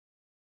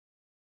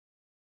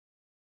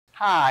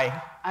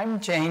Hi, I'm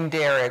Jane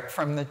Derrick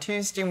from the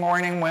Tuesday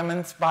morning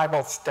women's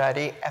Bible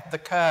study at the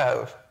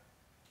Cove.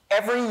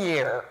 Every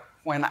year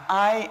when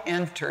I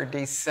enter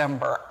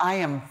December, I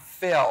am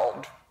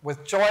filled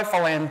with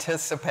joyful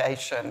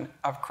anticipation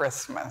of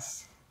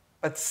Christmas.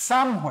 But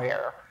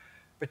somewhere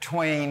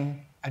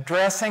between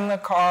addressing the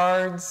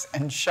cards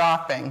and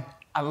shopping,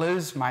 I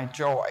lose my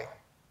joy.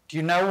 Do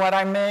you know what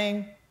I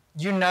mean?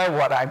 You know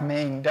what I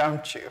mean,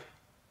 don't you?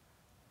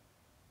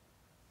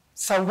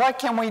 So what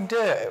can we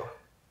do?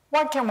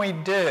 What can we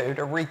do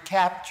to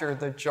recapture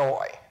the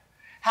joy?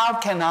 How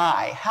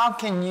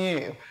can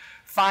you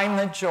find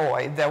the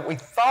joy that we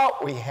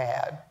thought we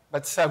had,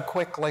 but so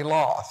quickly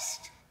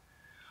lost?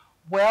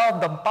 Well,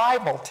 the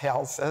Bible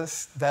tells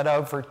us that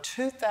over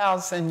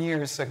 2,000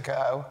 years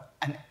ago,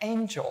 an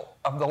angel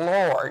of the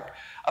Lord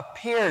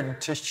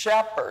appeared to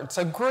shepherds,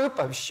 a group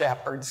of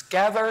shepherds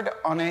gathered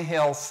on a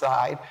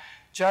hillside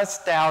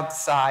just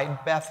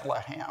outside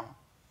Bethlehem.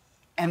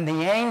 And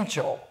the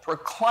angel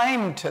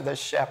proclaimed to the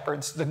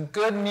shepherds the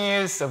good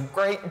news of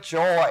great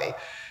joy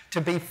to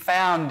be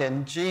found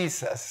in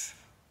Jesus.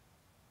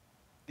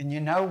 And you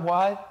know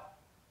what?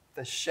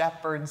 The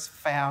shepherds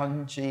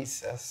found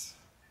Jesus.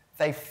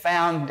 They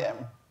found him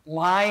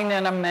lying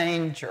in a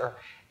manger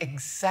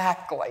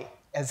exactly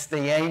as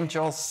the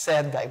angel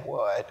said they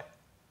would.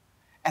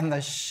 And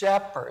the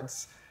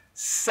shepherds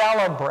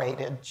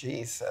celebrated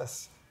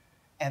Jesus.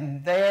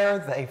 And there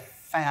they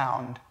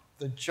found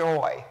the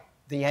joy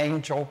the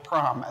angel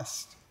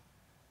promised.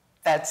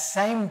 That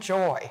same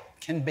joy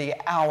can be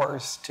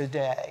ours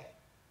today.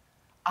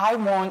 I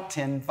want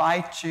to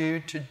invite you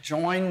to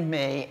join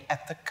me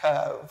at the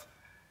Cove.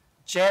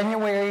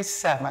 January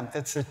 7th,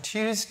 it's a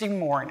Tuesday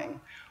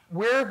morning.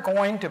 We're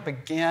going to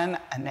begin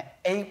an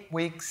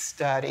 8-week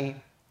study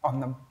on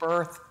the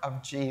birth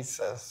of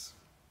Jesus.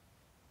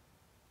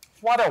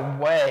 What a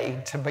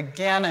way to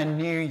begin a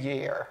new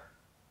year.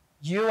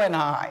 You and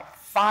I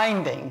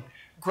finding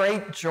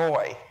great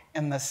joy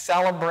in the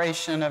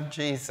celebration of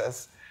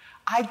Jesus.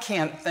 I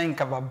can't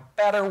think of a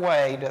better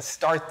way to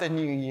start the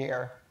new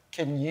year.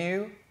 Can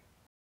you?